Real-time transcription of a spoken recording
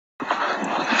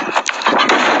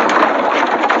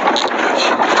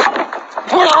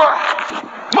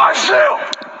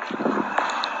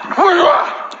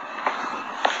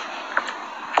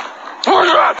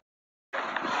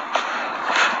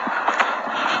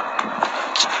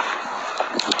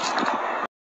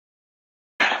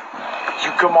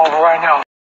come over right now.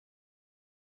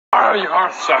 Oh, you are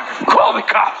a sucker. Call the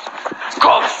cops.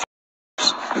 Call the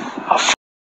cops. I'll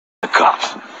the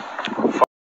cops.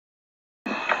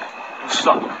 What's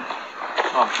up?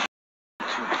 Oh, bitch.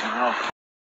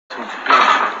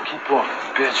 Keep walking,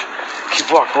 bitch. Keep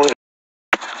walking.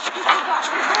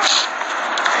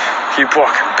 Keep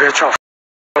walking, bitch. I'll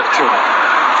up too.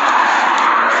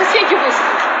 Соседи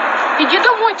вызвали. Иди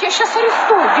домой, тебя сейчас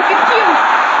арестуют. Детективы.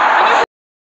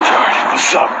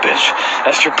 What's up, bitch?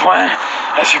 That's your plan?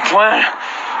 That's your plan?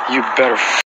 You better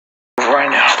right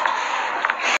now.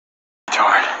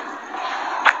 Retard.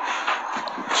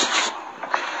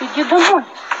 Иди домой.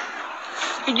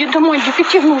 Иди домой,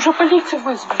 детективы, уже полицию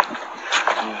вызвали.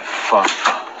 Yeah, fuck.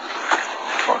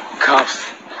 Fuck cops.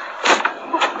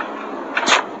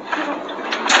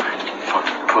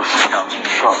 Fucking pussy comes in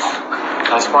trouble.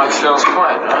 That's my sales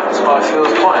plan, huh? That's my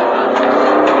sales plan, huh?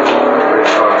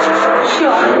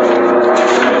 Все.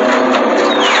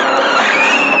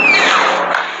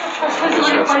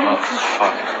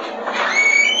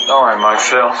 Don't worry,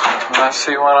 Marcel. When I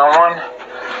see one-on-one,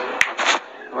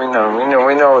 we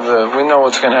know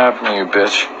what's gonna happen to you,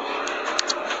 bitch.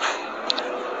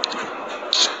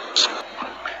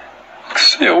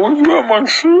 Marcel, where you at,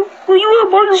 Marcel? Where you at,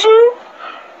 Marcel?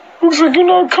 Looks like you're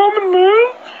not coming,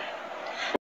 man.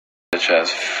 Bitch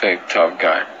ass fake tough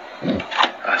guy.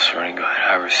 I swear to God,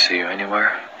 I ever see you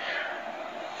anywhere.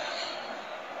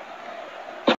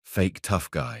 Fake tough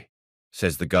guy,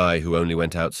 says the guy who only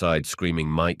went outside screaming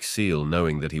Mike Seal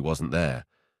knowing that he wasn't there.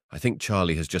 I think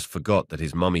Charlie has just forgot that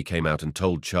his mummy came out and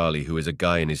told Charlie, who is a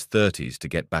guy in his 30s, to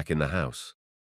get back in the house.